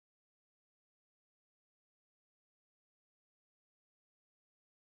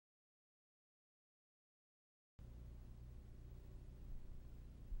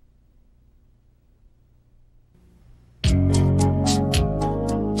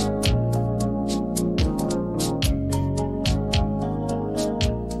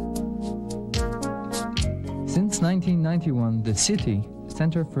1991, the SIGCHI,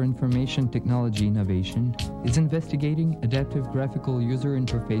 Center for Information Technology Innovation, is investigating adaptive graphical user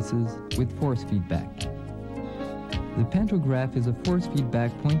interfaces with force feedback. The pantograph is a force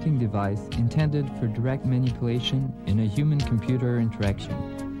feedback pointing device intended for direct manipulation in a human-computer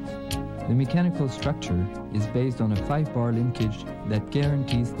interaction. The mechanical structure is based on a 5-bar linkage that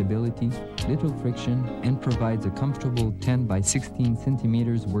guarantees stability, little friction, and provides a comfortable 10 by 16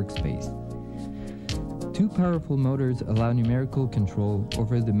 centimeters workspace. 2 powerful motors allow numerical control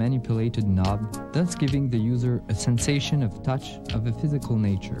over the manipulated knob, thus giving the user a sensation of touch of a physical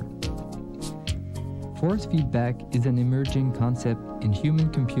nature. Force feedback is an emerging concept in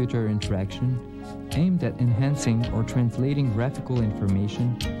human-computer interaction aimed at enhancing or translating graphical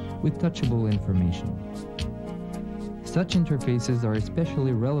information with touchable information. Such interfaces are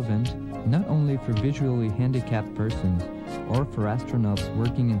especially relevant not only for visually handicapped persons or for astronauts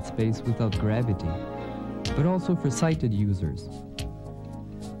working in space without gravity, but also for sighted users.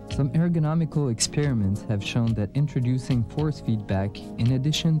 Some ergonomical experiments have shown that introducing force feedback in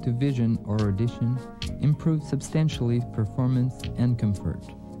addition to vision or audition improves substantially performance and comfort.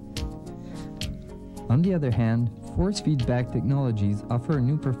 On the other hand, force feedback technologies offer a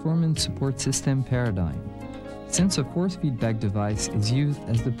new performance support system paradigm. Since a force feedback device is used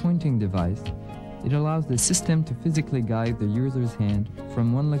as the pointing device, it allows the system to physically guide the user's hand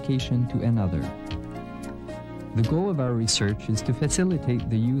from one location to another. The goal of our research is to facilitate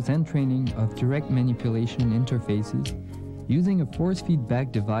the use and training of direct manipulation interfaces using a force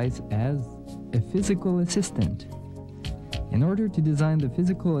feedback device as a physical assistant. In order to design the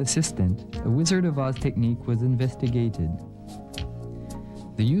physical assistant, a Wizard of Oz technique was investigated.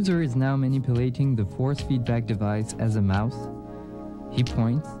 The user is now manipulating the force feedback device as a mouse. He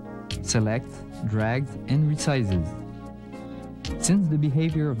points, selects, drags, and resizes. Since the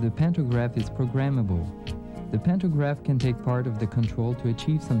behavior of the pantograph is programmable, the pantograph can take part of the control to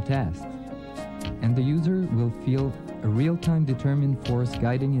achieve some tasks, and the user will feel a real-time determined force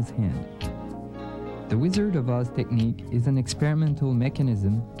guiding his hand. The Wizard of Oz technique is an experimental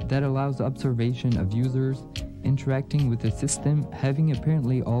mechanism that allows observation of users interacting with a system having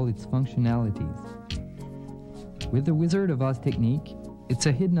apparently all its functionalities. With the Wizard of Oz technique, it's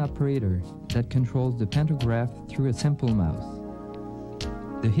a hidden operator that controls the pantograph through a simple mouse.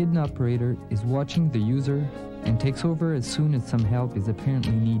 The hidden operator is watching the user and takes over as soon as some help is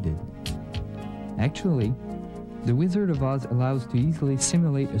apparently needed. Actually, the Wizard of Oz allows to easily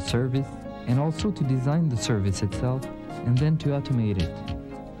simulate a service and also to design the service itself and then to automate it.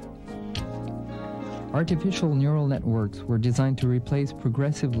 Artificial neural networks were designed to replace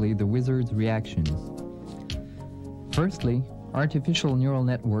progressively the wizard's reactions. Firstly, artificial neural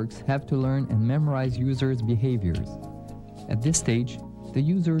networks have to learn and memorize users' behaviors. At this stage, the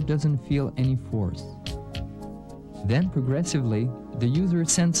user doesn't feel any force. Then progressively, the user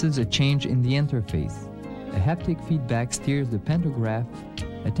senses a change in the interface. A haptic feedback steers the pantograph,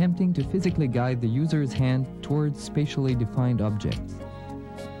 attempting to physically guide the user's hand towards spatially defined objects.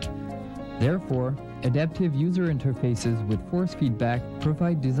 Therefore, adaptive user interfaces with force feedback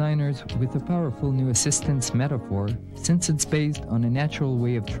provide designers with a powerful new assistance metaphor since it's based on a natural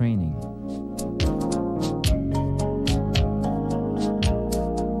way of training.